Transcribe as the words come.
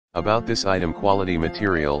About this item: quality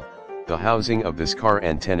material. The housing of this car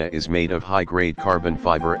antenna is made of high-grade carbon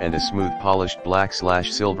fiber and a smooth polished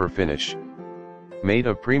black/silver finish. Made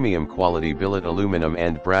of premium quality billet aluminum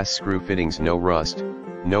and brass screw fittings. No rust,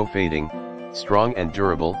 no fading, strong and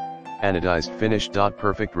durable, anodized finish.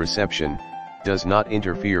 Perfect reception, does not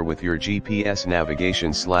interfere with your GPS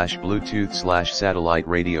navigation/Bluetooth/satellite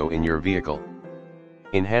radio in your vehicle.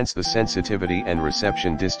 Enhance the sensitivity and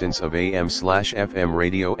reception distance of AM/FM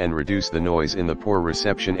radio and reduce the noise in the poor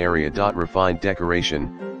reception area. Refined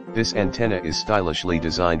decoration. This antenna is stylishly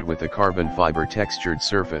designed with a carbon fiber textured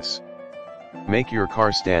surface. Make your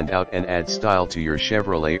car stand out and add style to your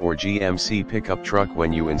Chevrolet or GMC pickup truck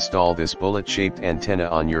when you install this bullet-shaped antenna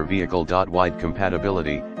on your vehicle. Wide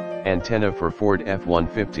compatibility. Antenna for Ford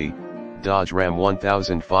F-150, Dodge Ram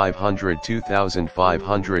 1500,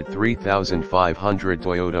 2500, 3500,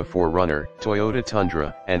 Toyota 4Runner, Toyota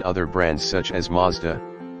Tundra, and other brands such as Mazda,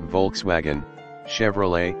 Volkswagen,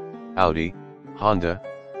 Chevrolet, Audi, Honda,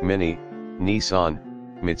 Mini, Nissan,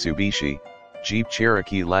 Mitsubishi, Jeep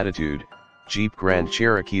Cherokee Latitude, Jeep Grand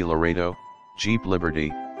Cherokee Laredo, Jeep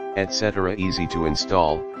Liberty, etc. Easy to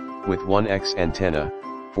install, with 1x antenna,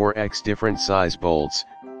 4x different size bolts,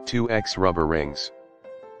 2x rubber rings.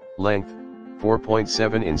 Length,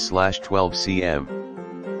 4.7 in/12 cm.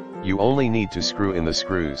 You only need to screw in the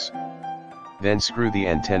screws. Then screw the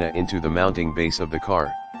antenna into the mounting base of the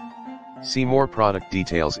car. See more product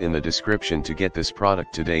details in the description to get this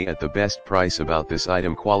product today at the best price. About this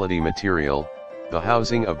item: quality material. The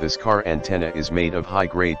housing of this car antenna is made of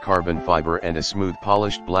high-grade carbon fiber and a smooth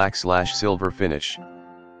polished black/silver finish.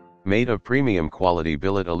 Made of premium quality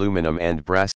billet aluminum and brass